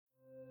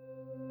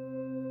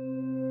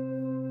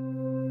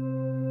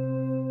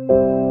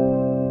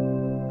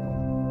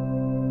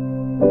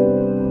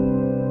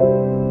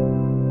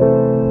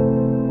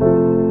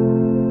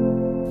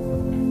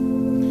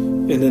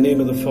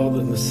the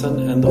Father, and the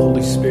Son, and the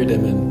Holy Spirit.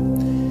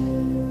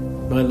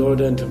 Amen. My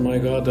Lord and my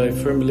God, I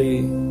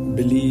firmly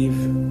believe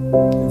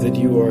that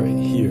you are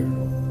here,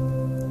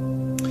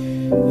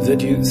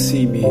 that you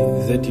see me,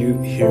 that you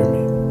hear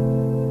me.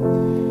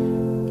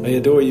 I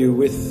adore you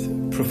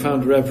with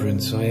profound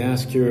reverence. I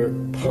ask your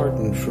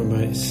pardon for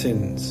my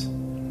sins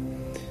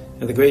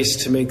and the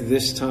grace to make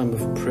this time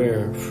of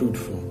prayer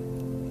fruitful.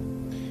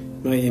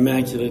 My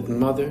Immaculate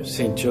Mother,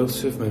 Saint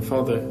Joseph, my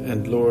Father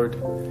and Lord,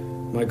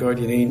 my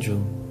guardian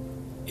angel,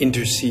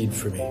 intercede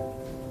for me.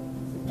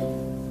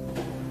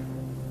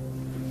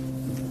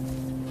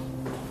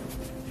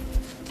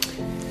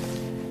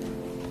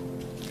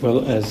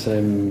 Well, as I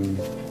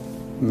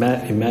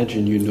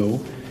imagine you know,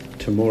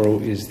 tomorrow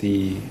is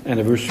the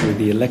anniversary of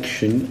the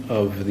election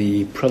of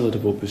the Prelate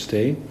of Opus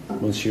Dei,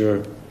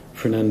 Monsieur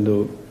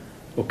Fernando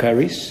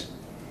Ocaris.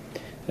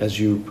 As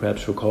you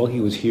perhaps recall,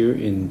 he was here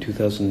in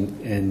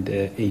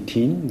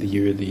 2018, the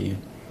year the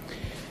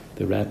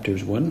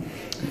Raptors won,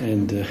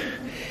 and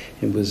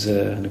it was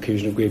an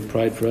occasion of great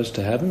pride for us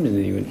to have him, and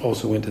he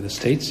also went to the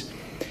States.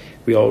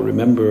 We all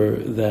remember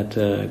that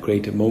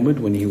great moment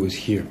when he was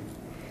here,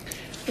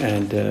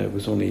 and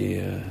it's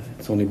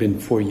only been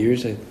 4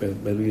 years, I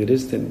believe it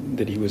is,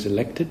 that he was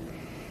elected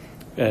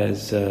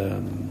as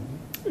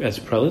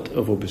Prelate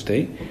of Opus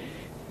Dei.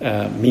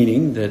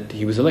 Meaning that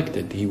he was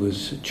elected. He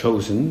was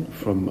chosen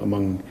from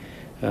among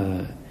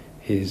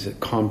his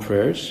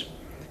confreres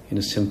in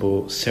a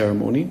simple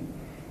ceremony,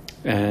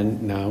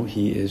 and now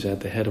he is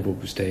at the head of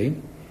Opus Dei.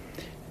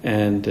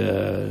 And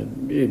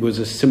it was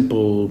a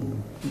simple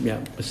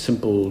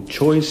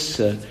choice,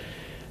 and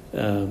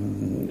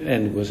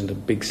it wasn't a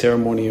big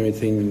ceremony or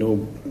anything.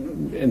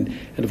 And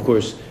of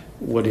course,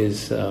 what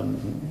is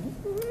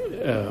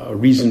a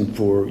reason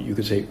for, you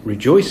could say,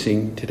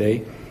 rejoicing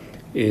today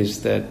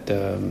is that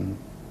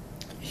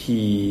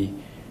he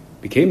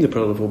became the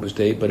Prelate of Opus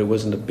Dei, but it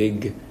wasn't a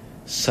big,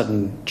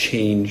 sudden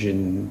change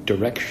in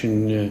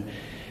direction.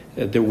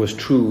 There was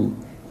true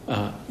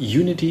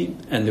unity,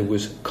 and there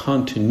was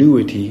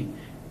continuity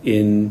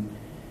in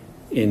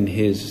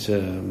his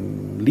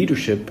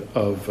leadership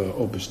of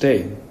Opus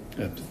Dei,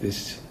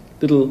 this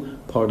little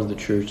part of the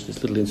church,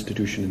 this little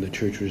institution in the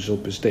church, which is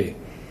Opus Dei.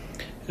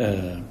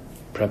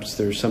 Perhaps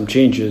there are some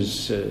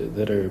changes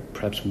that are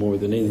perhaps more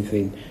than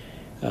anything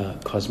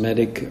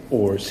cosmetic,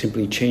 or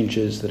simply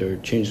changes that are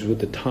changes with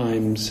the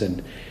times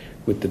and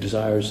with the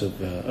desires of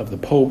the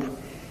Pope.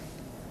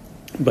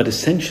 But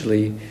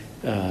essentially,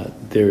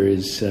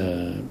 there's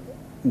a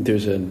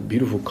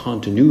beautiful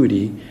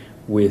continuity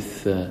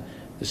with the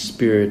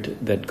spirit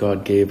that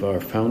God gave our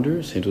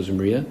founder, Saint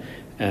Josemaria,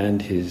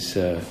 and his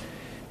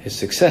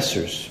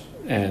successors.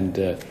 And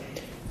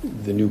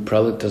the new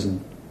prelate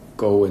doesn't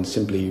go and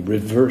simply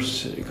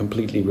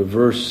completely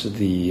reverse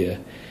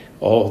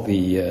all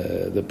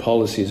the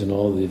policies and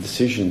all the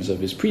decisions of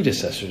his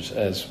predecessors,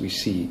 as we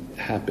see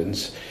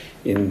happens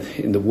in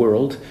the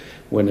world.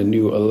 When a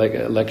new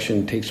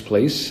election takes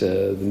place,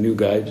 the new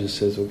guy just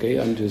says, okay,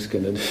 I'm just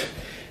going to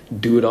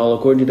do it all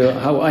according to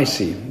how I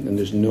see. And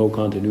there's no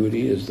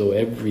continuity, as though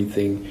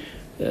everything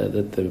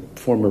that the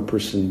former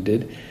person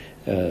did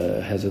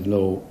has of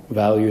no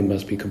value and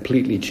must be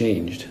completely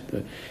changed.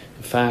 The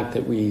fact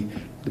that we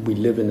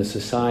live in a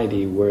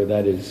society where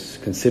that is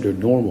considered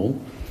normal,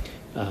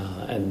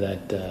 and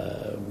that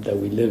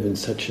we live in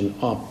such an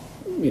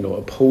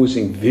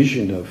opposing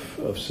vision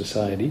of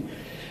society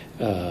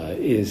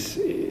is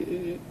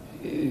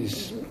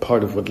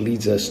part of what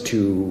leads us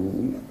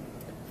to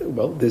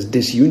this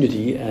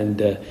disunity and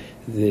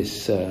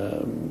this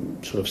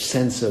sort of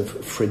sense of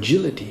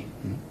fragility,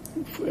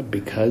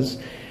 because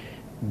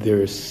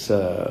there's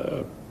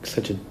so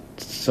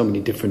many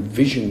different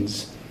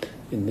visions.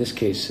 In this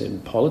case, in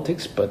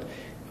politics, but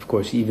of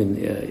course, even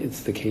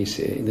it's the case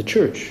in the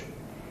church.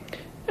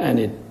 And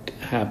it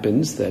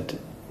happens that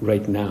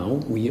right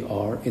now we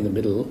are in the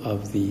middle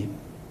of the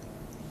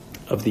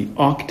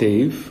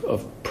octave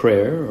of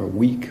prayer, or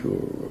week,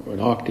 or an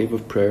octave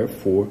of prayer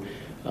for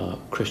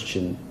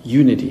Christian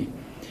unity,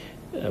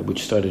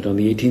 which started on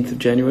the 18th of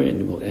January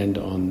and will end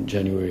on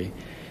January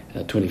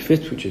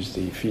 25th, which is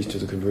the feast of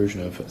the conversion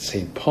of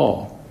St.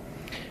 Paul.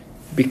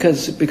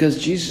 Because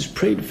Jesus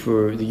prayed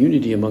for the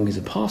unity among his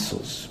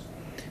apostles,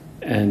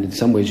 and in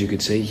some ways you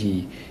could say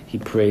he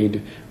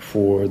prayed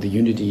for the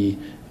unity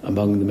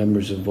among the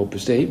members of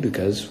Opus Dei,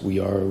 because we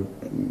are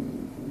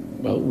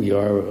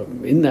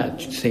in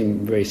that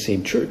very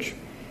same church.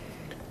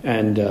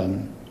 And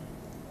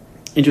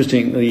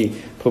interestingly,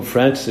 Pope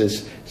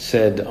Francis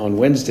said on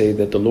Wednesday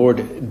that the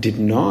Lord did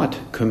not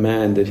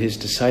command that his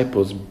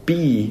disciples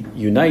be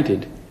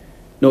united.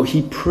 No,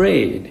 he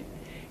prayed.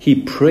 He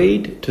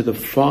prayed to the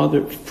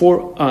Father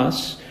for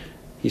us,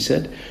 he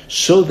said,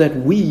 so that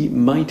we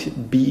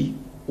might be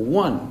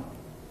one.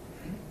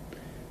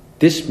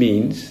 This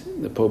means,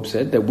 the Pope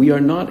said, that we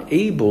are not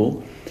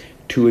able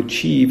to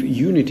achieve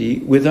unity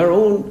with our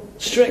own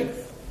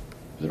strength.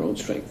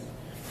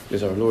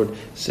 Because our Lord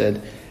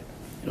said,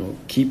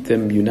 keep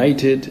them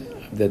united,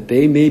 that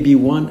they may be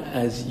one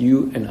as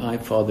you and I,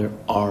 Father,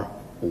 are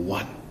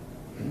one.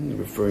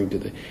 Referring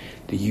to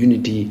the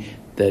unity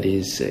that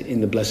is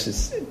in the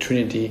Blessed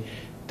Trinity.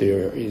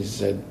 There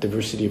is a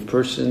diversity of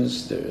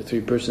persons. There are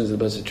three persons in the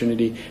Blessed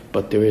Trinity,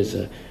 but there is,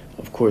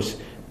 of course,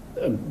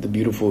 the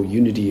beautiful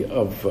unity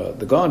of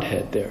the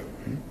Godhead there.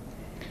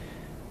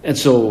 And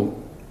so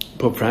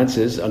Pope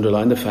Francis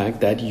underlined the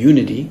fact that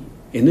unity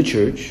in the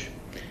Church,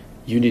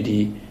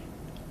 unity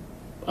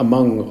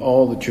among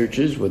all the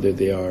churches, whether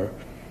they are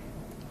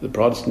the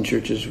Protestant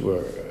churches who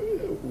are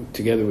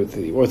together with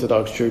the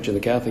Orthodox Church and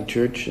the Catholic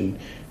Church, and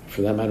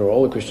for that matter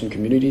all the Christian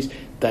communities,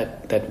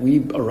 that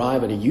we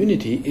arrive at a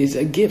unity is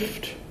a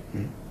gift.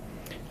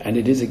 And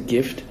it is a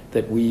gift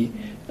that we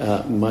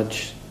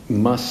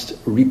must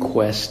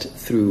request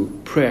through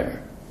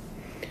prayer.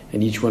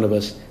 And each one of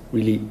us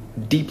really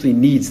deeply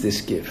needs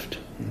this gift.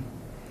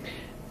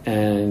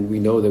 And we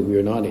know that we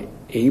are not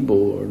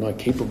able or not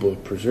capable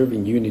of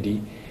preserving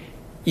unity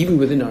even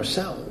within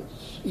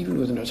ourselves.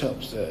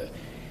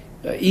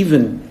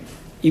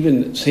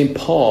 Even St.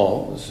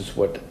 Paul, this is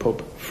what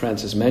Pope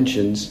Francis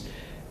mentions,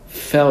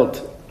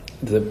 felt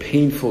the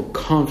painful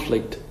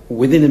conflict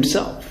within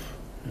himself.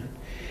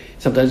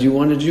 Sometimes you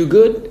want to do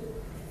good,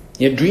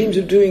 he had dreams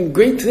of doing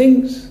great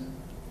things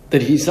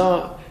that he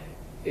saw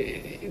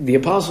the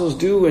apostles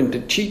do and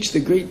to teach the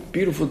great,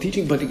 beautiful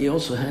teaching, but he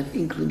also had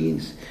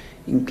inclinations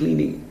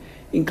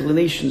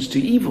to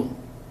evil.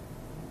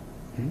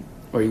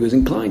 Or he was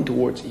inclined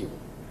towards evil.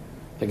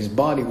 Like his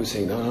body was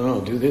saying, no,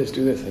 do this.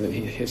 And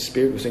his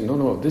spirit was saying,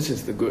 no, this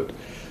is the good.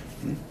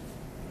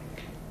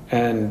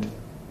 And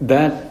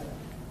that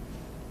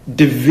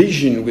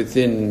division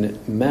within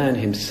man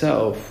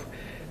himself,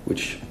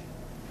 which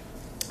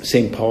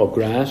St. Paul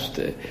grasped,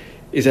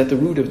 is at the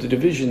root of the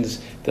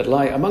divisions that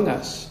lie among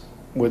us,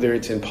 whether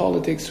it's in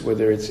politics,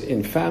 whether it's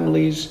in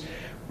families,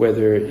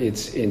 whether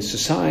it's in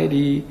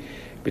society,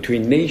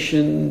 between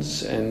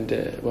nations, and,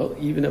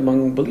 even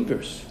among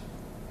believers.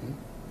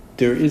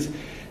 There is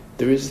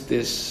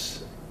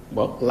this,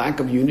 lack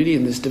of unity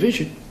and this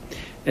division.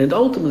 And it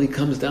ultimately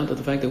comes down to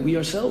the fact that we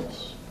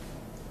ourselves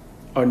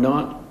are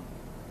not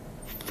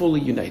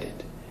fully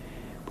united.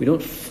 We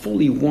don't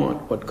fully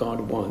want what God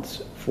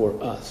wants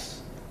for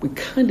us. We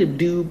kind of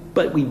do,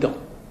 but we don't.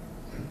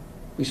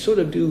 We sort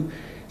of do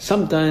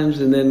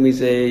sometimes, and then we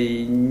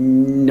say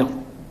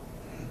no.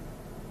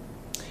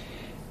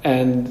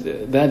 And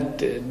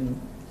that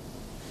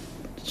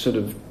sort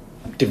of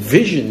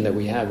division that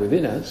we have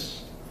within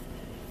us,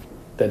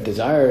 that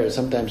desire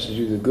sometimes to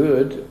do the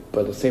good,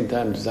 but at the same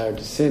time desire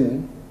to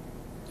sin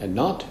and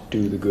not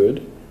do the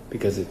good,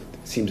 because it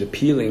seems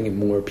appealing and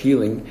more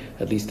appealing,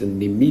 at least in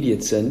the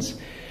immediate sense,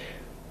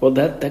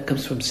 that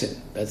comes from sin.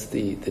 That's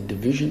the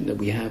division that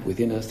we have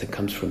within us that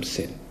comes from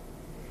sin.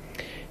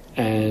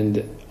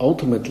 And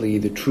ultimately,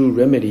 the true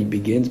remedy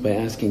begins by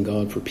asking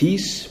God for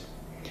peace,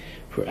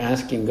 by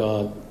asking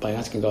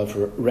God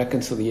for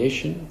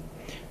reconciliation,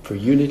 for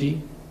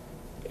unity,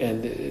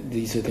 and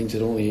these are things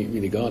that only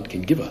really God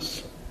can give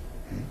us.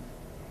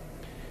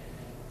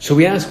 So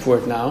we ask for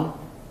it now,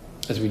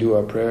 as we do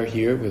our prayer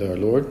here with our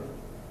Lord,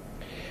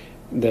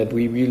 that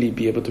we really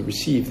be able to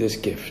receive this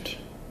gift.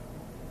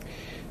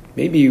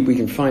 Maybe we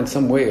can find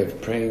some way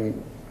of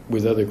praying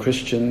with other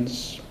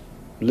Christians,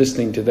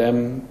 listening to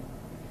them,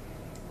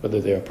 whether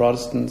they are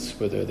Protestants,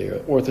 whether they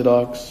are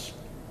Orthodox,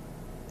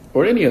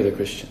 or any other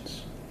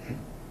Christians.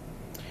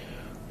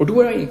 Or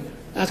do I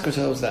ask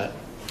ourselves that?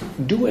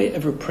 Do I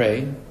ever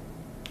pray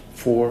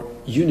for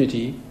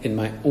unity in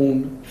my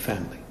own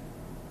family?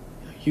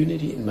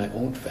 Unity in my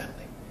own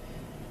family.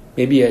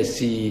 Maybe I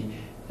see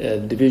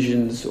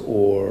divisions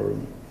or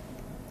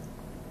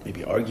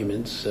maybe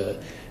arguments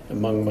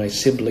among my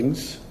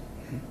siblings,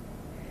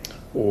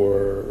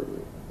 or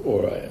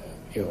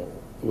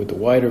with the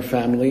wider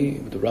family,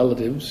 with the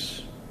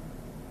relatives.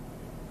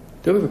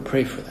 Do I ever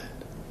pray for that?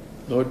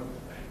 Lord,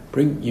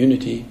 bring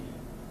unity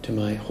to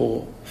my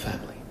whole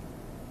family.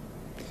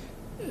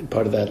 And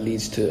part of that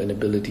leads to an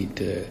ability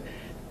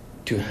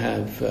to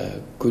have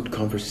good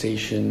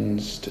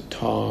conversations, to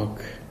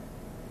talk.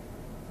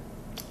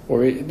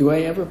 Or do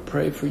I ever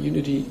pray for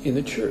unity in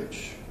the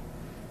church?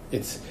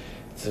 It's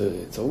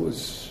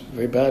always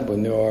very bad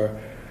when there are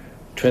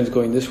trends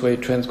going this way,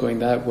 trends going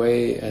that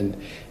way, and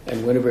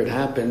whenever it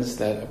happens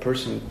that a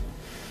person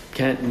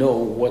can't know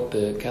what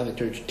the Catholic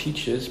Church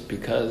teaches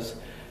because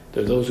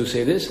there are those who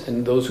say this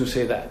and those who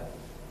say that.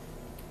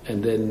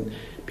 And then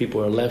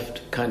people are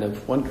left kind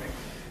of wondering.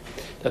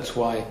 That's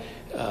why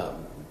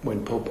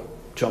when Pope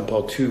John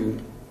Paul II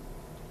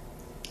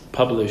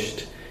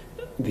published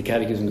the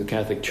Catechism of the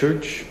Catholic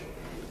Church,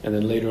 and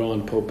then later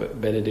on Pope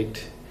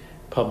Benedict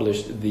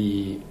published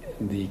the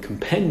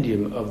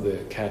compendium of the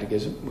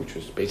Catechism, which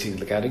was basically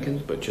the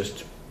Catechism, but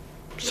just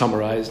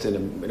summarized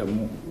in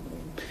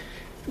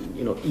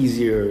a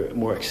easier,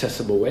 more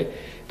accessible way.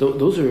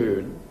 Those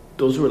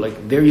were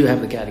like, there you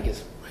have the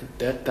Catechism.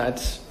 Right?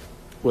 That's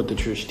what the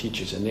Church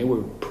teaches, and they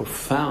were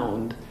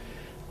profound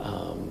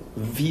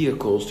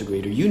vehicles to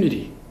greater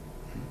unity.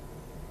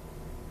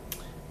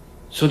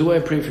 So do I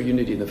pray for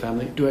unity in the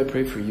family? Do I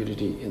pray for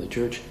unity in the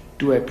church?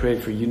 Do I pray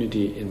for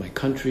unity in my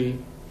country,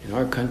 in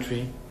our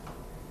country?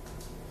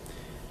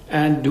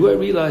 And do I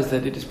realize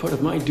that it is part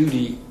of my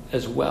duty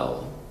as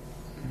well?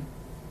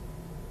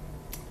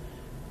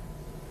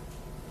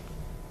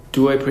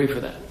 Do I pray for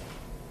that?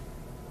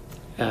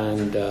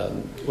 And,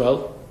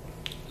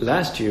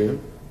 last year,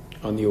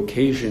 on the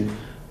occasion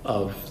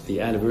of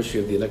the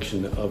anniversary of the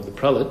election of the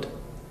prelate,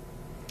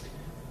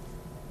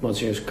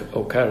 Monsignor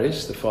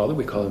Ocaris, the father,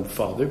 we call him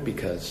Father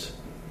because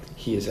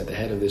he is at the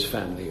head of this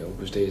family.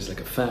 Opus Dei is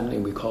like a family,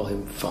 and we call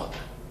him Father.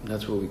 And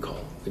that's what we call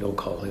him. We don't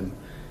call him,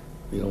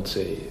 we don't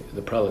say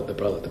the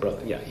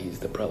prelate. Yeah, he's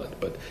the prelate,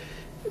 but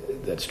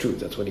that's true,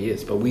 that's what he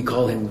is. But we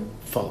call him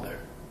Father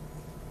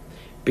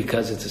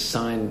because it's a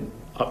sign,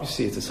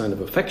 obviously it's a sign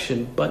of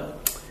affection, but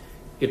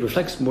it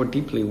reflects more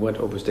deeply what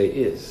Opus Dei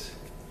is.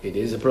 It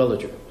is a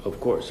prelature, of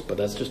course, but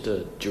that's just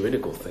a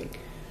juridical thing.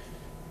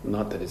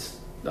 Not that it's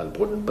not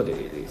important, but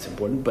it's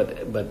important.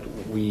 But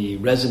we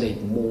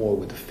resonate more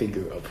with the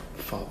figure of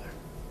Father.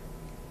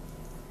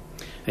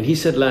 And he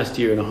said last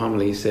year in a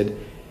homily, he said,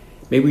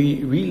 "May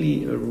we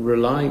really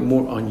rely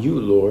more on you,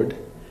 Lord,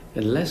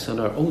 and less on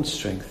our own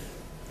strength.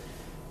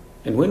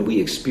 And when we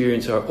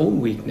experience our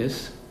own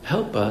weakness,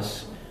 help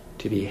us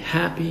to be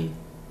happy,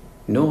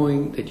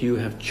 knowing that you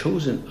have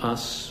chosen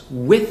us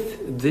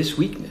with this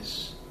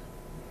weakness,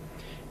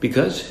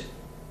 because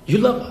you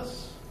love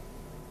us.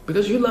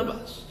 Because you love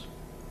us."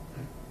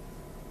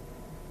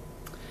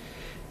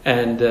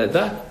 And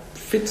that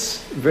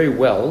fits very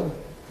well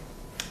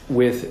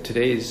with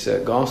today's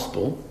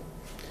gospel,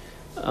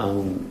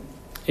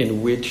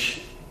 in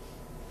which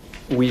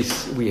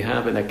we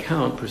have an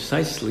account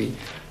precisely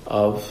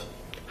of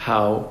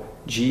how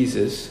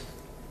Jesus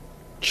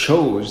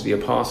chose the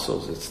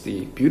apostles. It's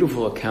the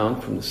beautiful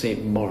account from the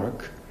St.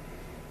 Mark.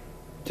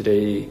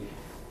 Today,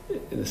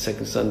 in the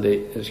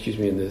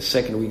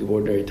second week of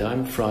Ordinary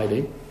Time,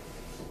 Friday,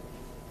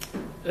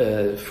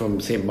 from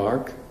St.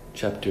 Mark,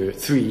 chapter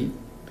 3,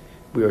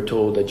 we are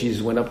told that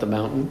Jesus went up the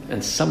mountain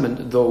and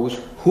summoned those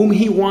whom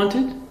he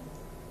wanted,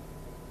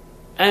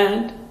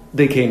 and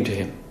they came to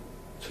him.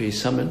 So he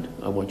summoned,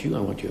 I want you, I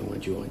want you, I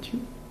want you, I want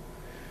you.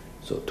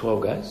 So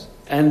 12 guys,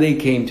 and they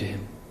came to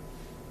him.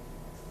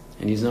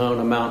 And he's now on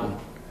a mountain.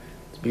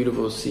 It's a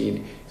beautiful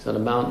scene. He's on a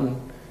mountain.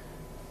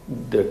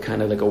 They're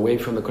kind of like away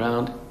from the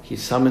ground. He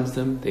summons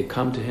them. They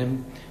come to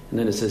him. And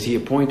then it says he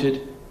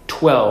appointed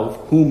 12,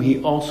 whom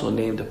he also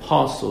named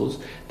apostles,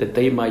 that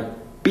they might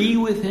be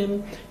with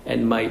him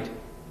and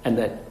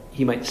that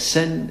he might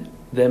send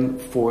them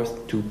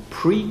forth to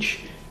preach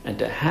and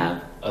to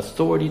have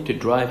authority to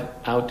drive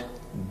out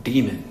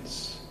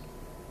demons.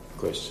 Of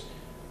course,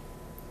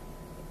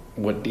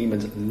 what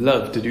demons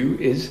love to do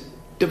is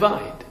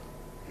divide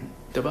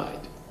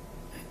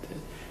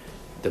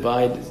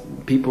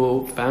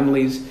people,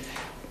 families,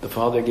 the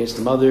father against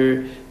the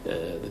mother,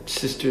 the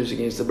sisters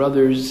against the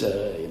brothers,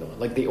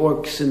 like the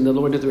orcs in the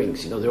Lord of the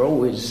Rings. They're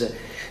always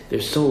they're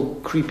so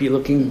creepy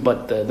looking,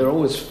 but they're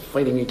always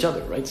fighting each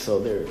other, right? So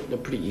they're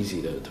pretty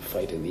easy to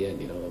fight in the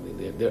end.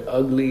 They're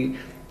ugly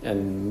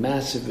and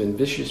massive and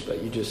vicious,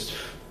 but you just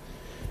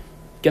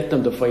get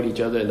them to fight each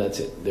other and that's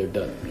it. They're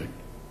done, right?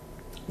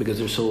 Because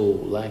they're so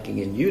lacking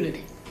in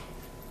unity.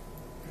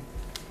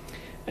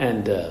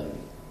 And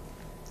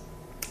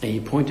he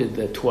appointed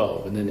the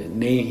 12, and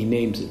then he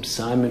names them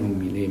Simon,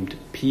 whom he named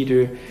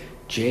Peter,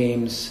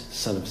 James,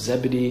 son of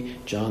Zebedee,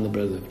 John, the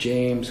brother of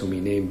James, whom he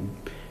named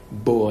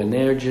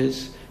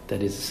Boanerges,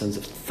 that is the sons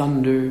of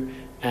thunder,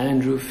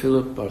 Andrew,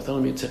 Philip,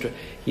 Bartholomew, etc.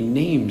 He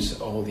names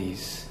all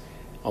these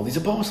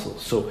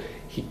apostles. So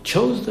he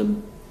chose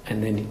them,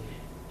 and then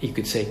you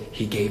could say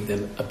he gave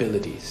them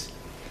abilities.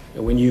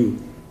 And when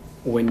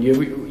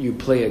you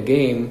play a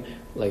game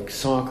like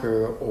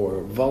soccer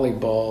or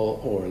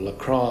volleyball or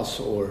lacrosse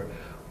or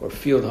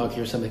field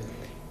hockey or something,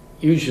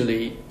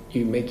 usually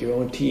you make your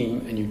own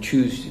team and you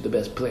choose the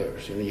best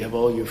players. You have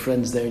all your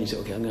friends there and you say,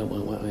 okay, I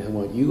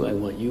want you, I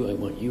want you, I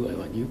want you, I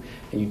want you,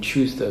 and you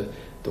choose the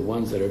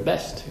ones that are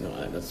best.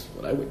 That's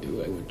what I would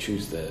do. I would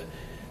choose the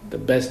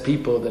best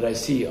people that I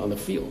see on the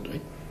field,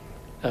 right?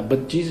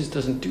 But Jesus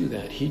doesn't do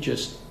that. He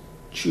just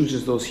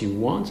chooses those he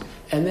wants,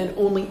 and then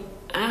only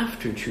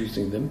after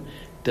choosing them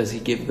does he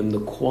give them the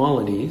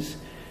qualities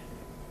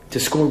to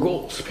score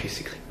goals,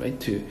 basically, right?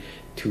 To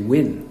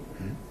win.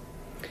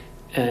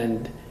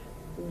 And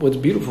what's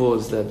beautiful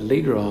is that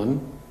later on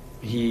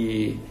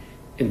he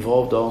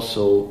involved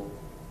also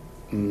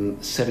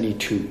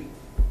 72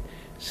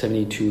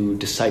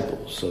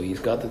 disciples. So he's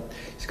got the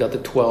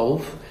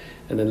 12,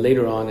 and then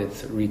later on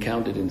it's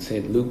recounted in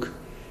St. Luke.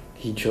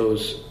 He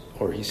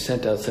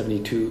sent out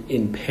 72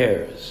 in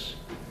pairs.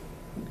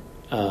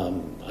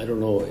 I don't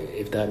know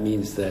if that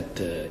means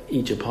that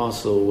each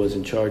apostle was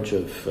in charge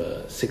of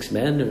 6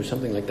 men or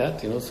something like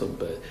that. So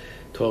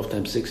 12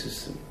 times 6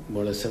 is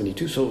more or less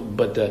 72. So,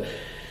 but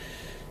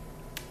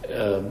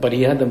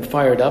he had them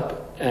fired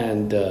up,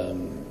 and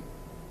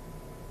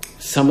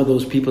some of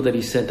those people that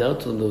he sent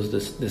out, some of those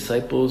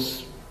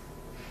disciples,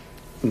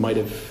 might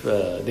have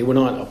they were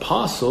not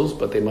apostles,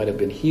 but they might have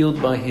been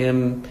healed by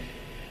him.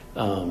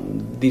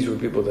 These were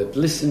people that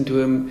listened to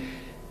him,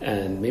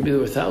 and maybe there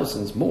were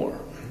thousands more.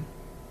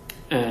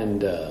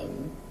 And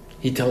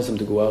He tells them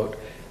to go out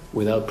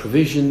without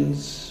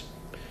provisions,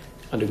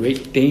 under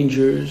great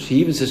dangers. He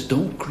even says,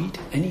 don't greet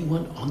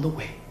anyone on the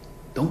way.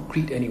 Don't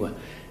greet anyone.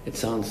 It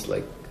sounds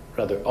like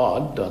rather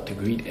odd not to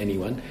greet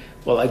anyone.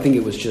 Well, I think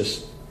it was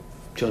just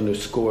to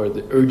underscore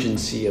the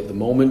urgency of the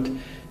moment.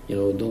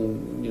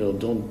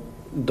 Don't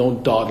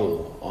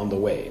dawdle on the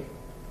way.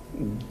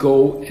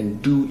 Go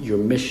and do your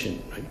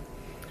mission,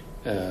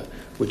 right?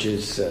 Which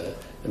is a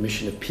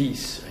mission of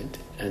peace, right?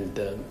 And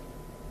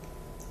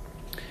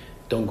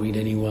don't greet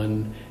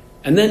anyone.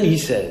 And then he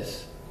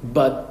says,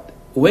 but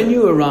when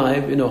you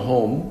arrive in a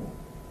home,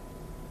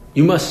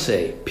 you must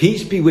say,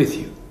 peace be with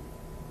you.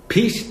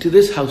 Peace to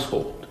this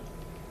household.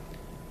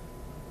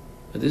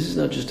 But this is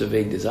not just a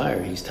vague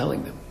desire, he's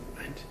telling them,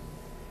 right?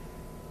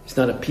 It's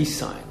not a peace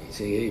sign. He's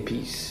saying, hey,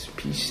 peace,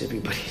 peace,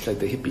 everybody, like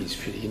the hippies,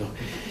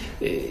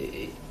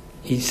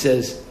 He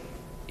says,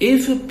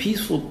 if a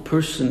peaceful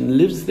person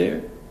lives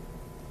there,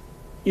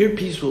 your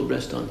peace will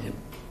rest on him.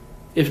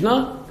 If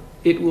not,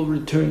 it will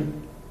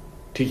return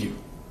to you.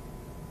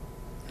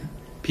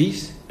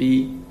 Peace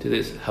be to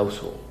this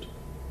household.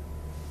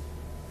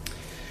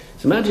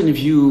 So imagine if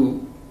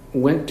you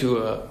went to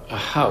a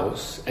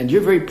house and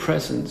your very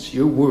presence,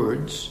 your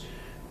words,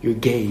 your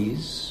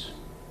gaze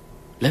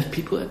left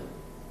people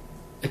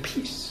at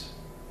peace.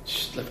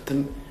 Just left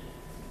them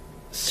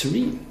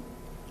serene.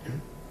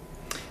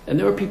 And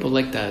there are people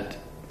like that.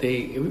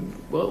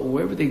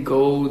 Wherever they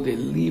go, they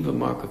leave a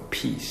mark of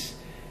peace.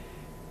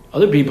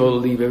 Other people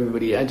leave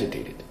everybody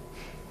agitated.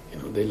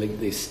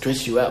 They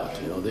stress you out.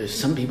 There's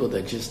some people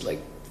that just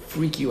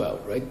freak you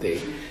out, right?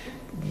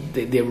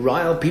 They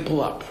rile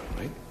people up,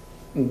 right?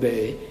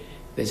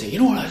 They say,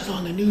 what I saw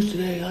on the news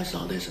today, I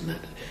saw this and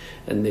that.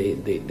 And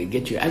they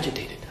get you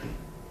agitated.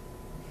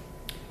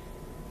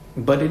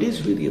 But it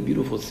is really a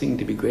beautiful thing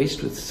to be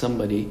graced with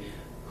somebody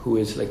who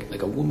is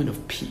like a woman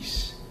of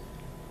peace.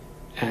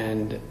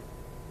 And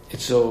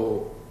it's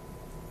so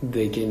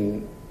they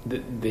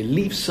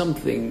leave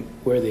something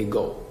where they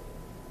go.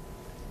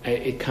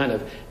 It kind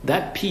of,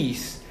 that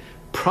peace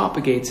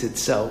propagates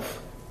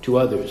itself to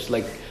others,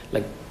 like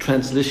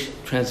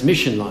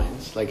transmission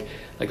lines, like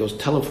those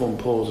telephone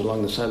poles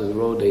along the side of the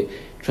road. They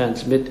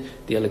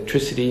transmit the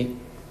electricity,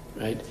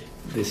 right?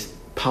 This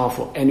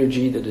powerful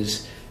energy that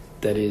is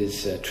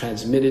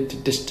transmitted to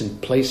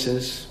distant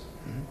places,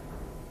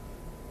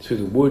 through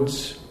the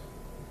woods.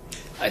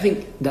 I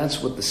think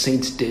that's what the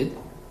saints did.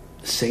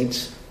 The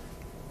saints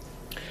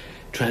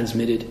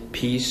transmitted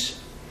peace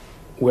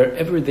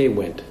wherever they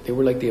went. They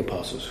were like the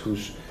apostles who,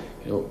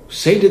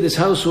 say to this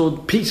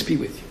household, peace be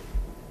with you.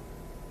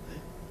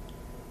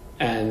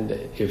 And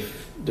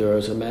if there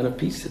is a man of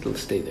peace, it'll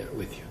stay there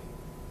with you.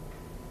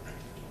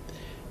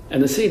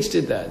 And the saints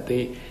did that.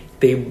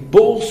 They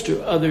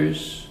bolster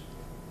others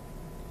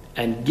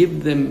and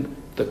give them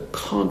the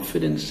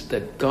confidence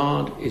that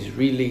God is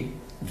really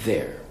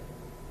there.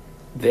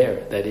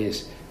 There, that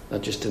is,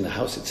 not just in the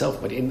house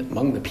itself, but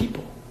among the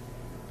people.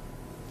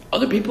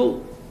 Other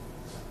people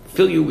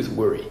fill you with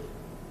worry.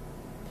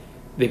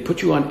 They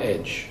put you on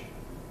edge.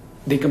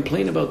 They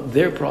complain about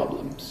their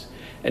problems.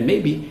 And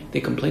maybe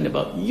they complain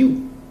about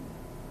you.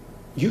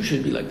 You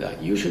should be like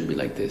that. You should be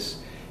like this.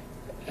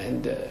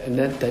 And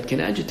that can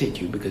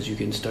agitate you because you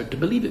can start to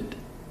believe it.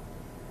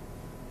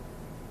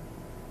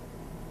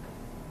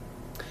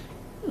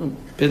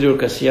 Pedro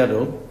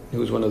Casiado, who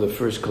was one of the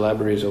first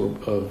collaborators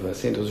of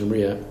Saint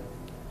Josemaria,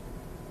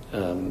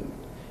 I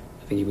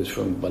think he was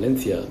from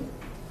Valencia.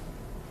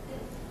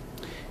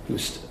 He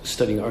was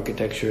studying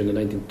architecture in the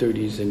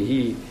 1930s, and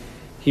he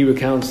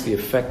recounts the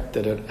effect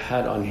that it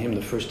had on him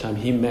the first time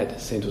he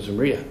met Saint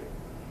Josemaria.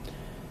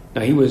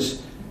 Now he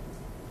was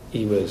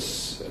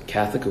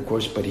Catholic, of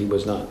course, but he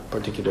was not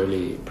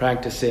particularly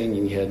practicing,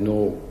 and he had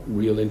no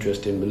real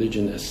interest in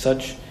religion as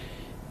such,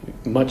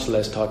 much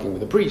less talking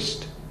with a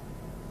priest.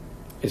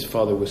 His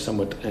father was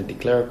somewhat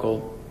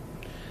anti-clerical,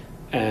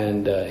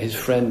 and his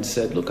friend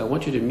said, look, I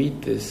want you to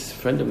meet this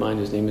friend of mine,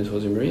 his name is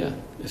Josemaria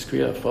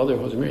Escrivá, Father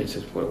Josemaria. He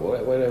says, what do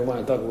I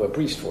want to talk with a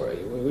priest for?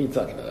 What are you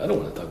talking about? I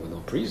don't want to talk with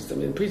no priest. I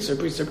mean, priests are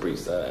priests are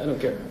priests. I don't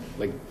care.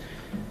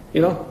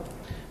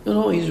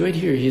 No, he's right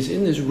here. He's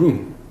in this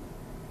room.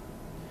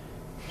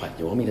 What,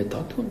 you want me to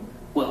talk to him?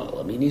 Well,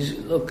 I mean,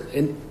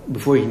 and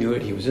before he knew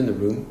it, he was in the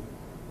room.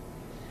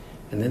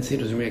 And then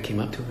Saint Josemaria came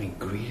up to him and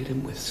greeted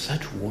him with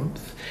such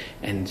warmth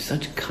and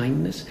such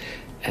kindness,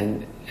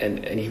 and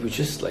he was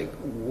just like,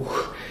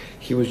 whoa.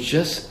 He was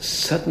just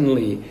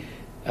suddenly,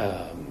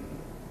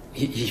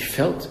 he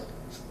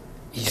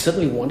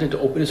suddenly wanted to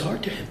open his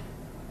heart to him.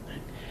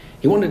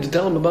 He wanted to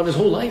tell him about his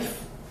whole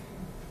life.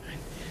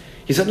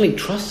 He suddenly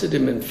trusted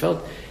him and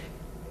felt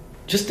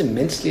just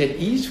immensely at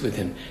ease with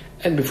him.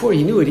 And before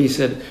he knew it, he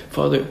said,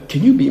 Father,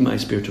 can you be my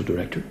spiritual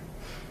director?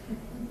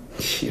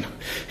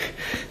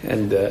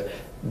 And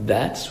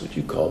that's what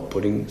you call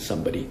putting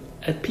somebody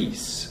at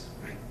peace.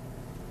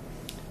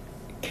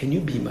 Can you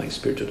be my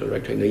spiritual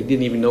director? And he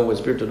didn't even know what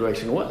spiritual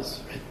direction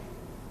was. Right?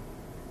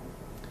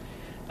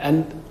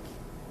 And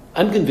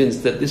I'm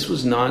convinced that this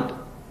was not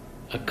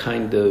a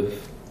kind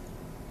of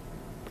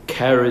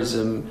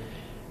charism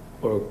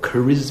or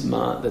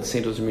charisma that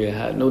Saint Josemaria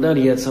had. No doubt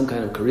he had some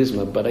kind of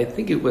charisma, but I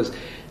think it was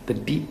the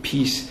deep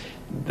peace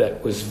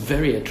that was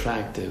very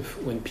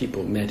attractive when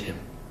people met him.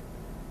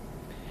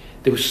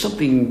 There was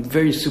something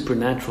very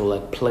supernatural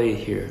at play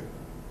here.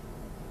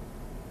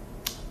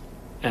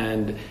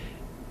 And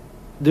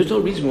there's no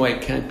reason why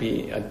it can't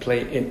be at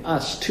play in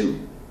us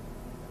too.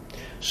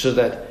 So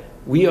that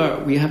we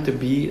have to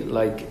be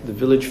like the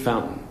village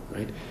fountain,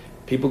 right?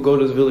 People go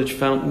to the village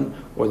fountain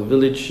or the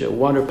village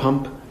water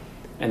pump,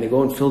 and they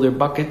go and fill their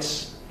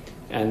buckets,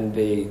 and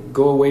they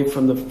go away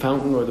from the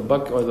fountain or the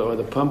bucket or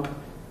the pump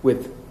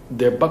with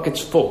their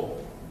buckets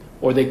full,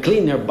 or they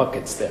clean their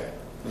buckets there,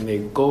 and they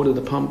go to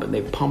the pump and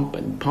they pump,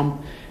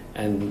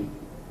 and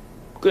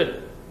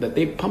good that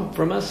they pump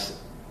from us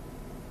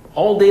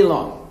all day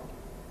long.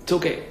 It's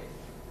okay,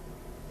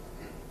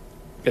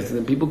 because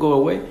then people go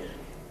away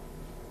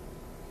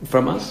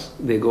from us,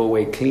 they go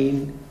away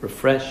clean,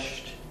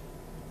 refreshed.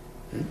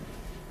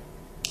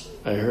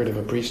 I heard of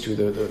a priest who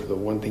the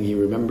one thing he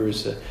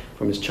remembers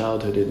from his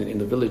childhood in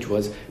the village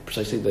was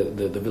precisely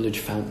the village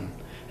fountain,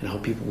 and how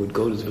people would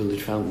go to the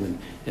village fountain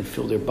and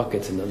fill their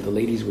buckets, and the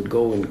ladies would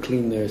go and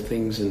clean their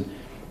things, and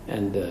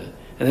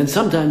then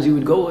sometimes he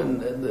would go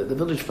and the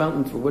village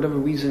fountain, for whatever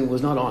reason,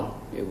 was not on.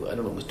 I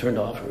don't know, it was turned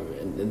off,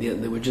 and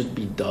there would just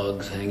be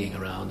dogs hanging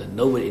around, and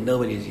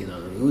nobody's,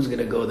 who's going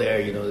to go there?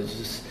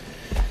 It's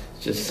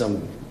just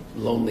some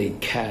lonely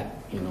cat,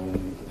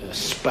 a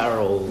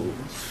sparrow,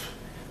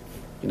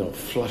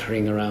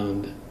 fluttering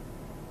around.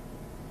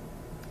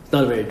 It's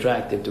not very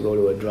attractive to go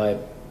to a dry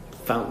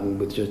fountain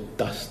with just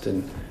dust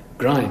and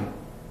grime.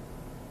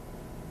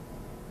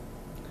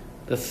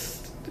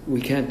 We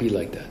can't be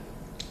like that.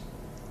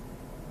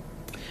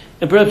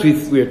 And perhaps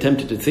we are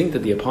tempted to think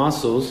that the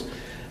apostles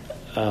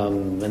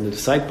and the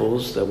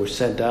disciples that were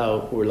sent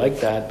out were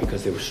like that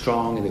because they were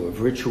strong and they were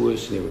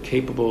virtuous and they were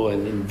capable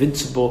and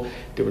invincible.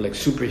 They were like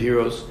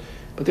superheroes.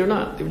 But they're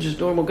not. They were just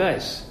normal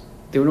guys.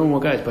 They were normal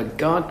guys. But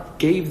God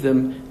gave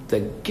them the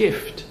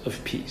gift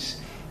of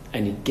peace.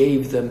 And He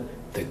gave them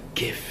the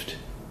gift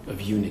of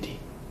unity.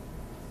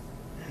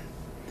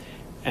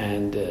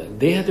 And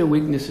they had their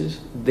weaknesses.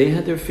 They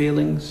had their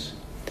failings.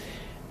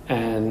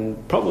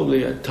 And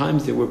probably at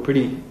times they were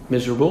pretty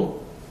miserable.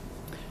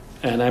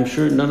 And I'm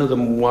sure none of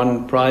them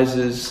won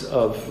prizes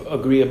of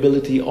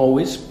agreeability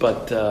always,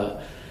 but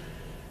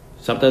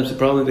sometimes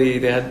probably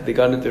they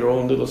got into their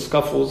own little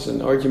scuffles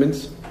and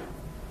arguments.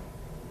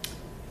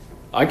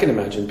 I can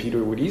imagine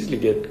Peter would easily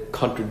get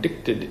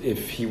contradicted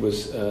if he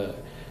was,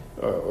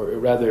 or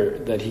rather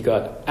that he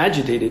got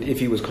agitated if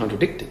he was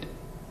contradicted.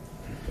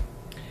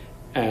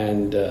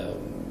 And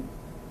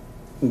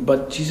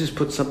but Jesus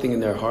put something in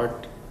their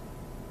heart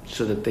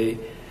so that they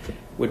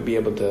would be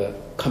able to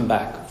come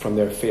back from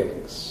their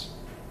failings.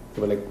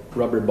 They were like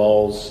rubber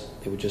balls.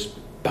 They would just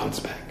bounce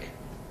back.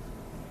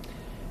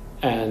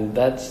 And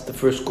that's the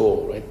first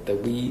goal, right?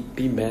 That we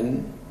be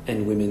men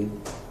and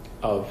women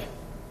of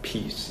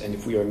peace. And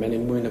if we are men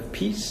and women of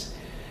peace,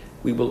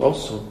 we will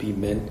also be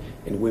men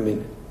and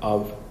women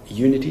of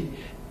unity.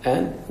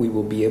 And we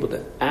will be able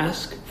to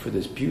ask for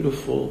this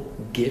beautiful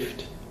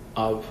gift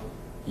of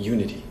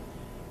unity.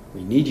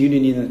 We need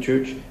unity in the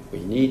church. We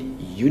need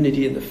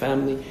unity in the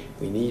family.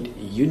 We need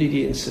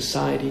unity in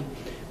society.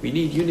 We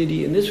need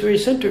unity in this very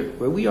center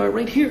where we are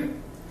right here.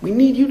 We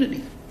need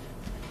unity.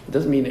 It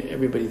doesn't mean that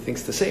everybody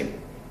thinks the same.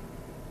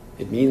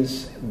 It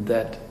means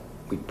that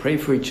we pray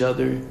for each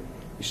other,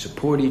 we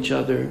support each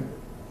other,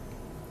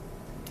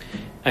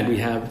 and we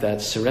have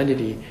that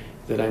serenity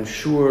that I'm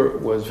sure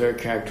was very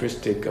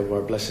characteristic of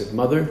our Blessed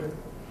Mother.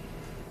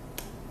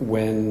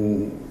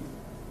 When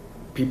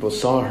people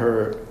saw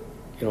her,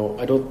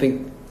 I don't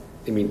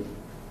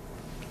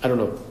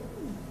know.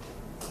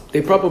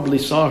 They probably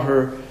saw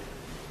her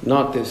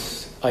not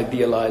this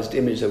idealized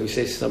image that we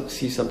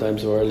see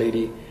sometimes of Our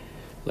Lady,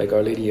 like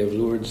Our Lady of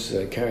Lourdes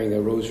carrying a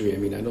rosary.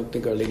 I don't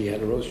think Our Lady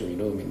had a rosary,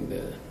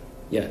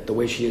 the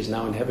way she is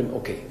now in heaven,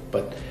 okay.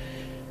 But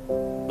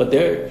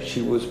there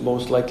she was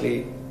most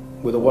likely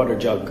with a water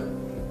jug,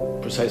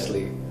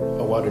 precisely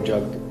a water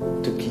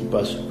jug to keep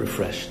us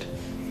refreshed.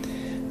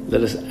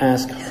 Let us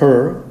ask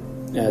her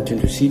to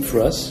intercede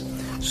for us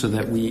so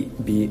that we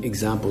be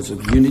examples of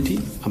unity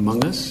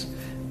among us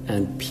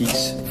and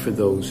peace for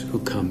those who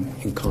come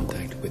in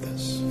contact with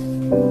us.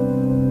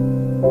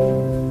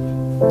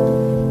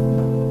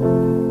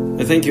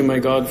 I thank you, my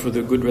God, for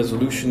the good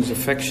resolutions,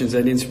 affections,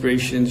 and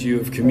inspirations you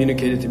have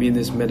communicated to me in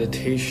this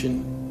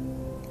meditation.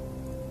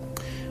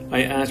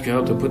 I ask your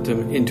help to put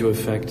them into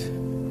effect.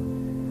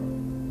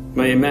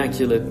 My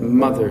Immaculate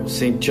Mother,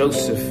 Saint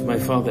Joseph, my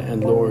Father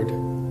and Lord,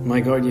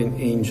 my guardian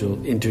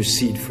angel,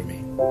 intercede for me.